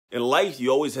In life, you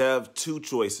always have two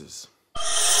choices.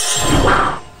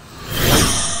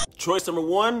 Choice number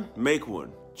one, make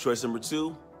one. Choice number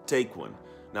two, take one.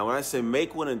 Now, when I say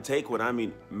make one and take one, I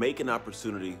mean make an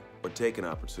opportunity or take an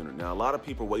opportunity. Now, a lot of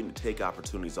people are waiting to take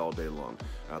opportunities all day long.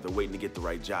 They're waiting to get the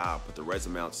right job, put the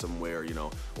resume out somewhere,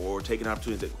 or take an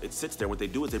opportunity. It sits there. What they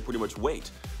do is they pretty much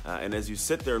wait. And as you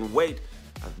sit there and wait,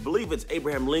 I believe it's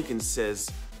Abraham Lincoln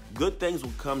says, good things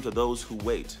will come to those who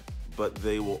wait, but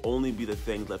they will only be the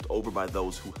things left over by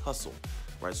those who hustle.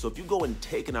 Right? So if you go and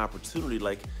take an opportunity,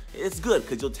 it's good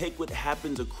because you'll take what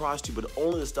happens across you, but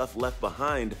only the stuff left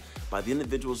behind by the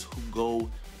individuals who go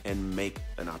and make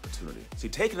an opportunity. See,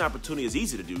 taking an opportunity is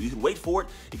easy to do. You can wait for it,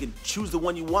 you can choose the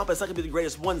one you want, but it's not gonna be the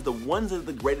greatest ones. The ones that are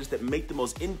the greatest, that make the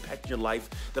most impact in your life,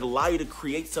 that allow you to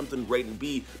create something great and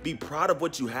be proud of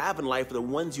what you have in life, are the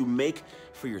ones you make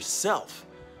for yourself.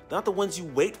 Not the ones you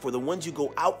wait for, the ones you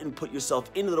go out and put yourself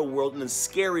into the world in a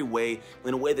scary way,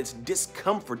 in a way that's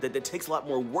discomfort, that takes a lot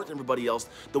more work than everybody else.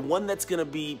 The one that's gonna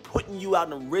be putting you out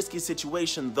in a risky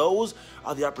situation, those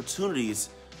are the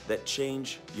opportunities that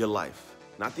change your life.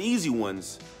 Not the easy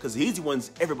ones, because the easy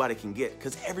ones everybody can get,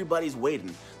 because everybody's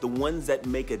waiting. The ones that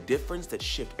make a difference, that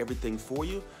shift everything for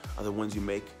you, are the ones you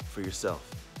make for yourself.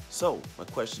 So, my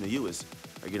question to you is,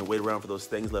 are you gonna wait around for those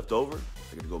things left over? Or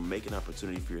are you gonna go make an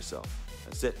opportunity for yourself?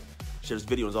 That's it. Share this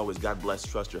video. As always, God bless,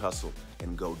 trust your hustle,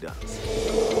 and go Ducks.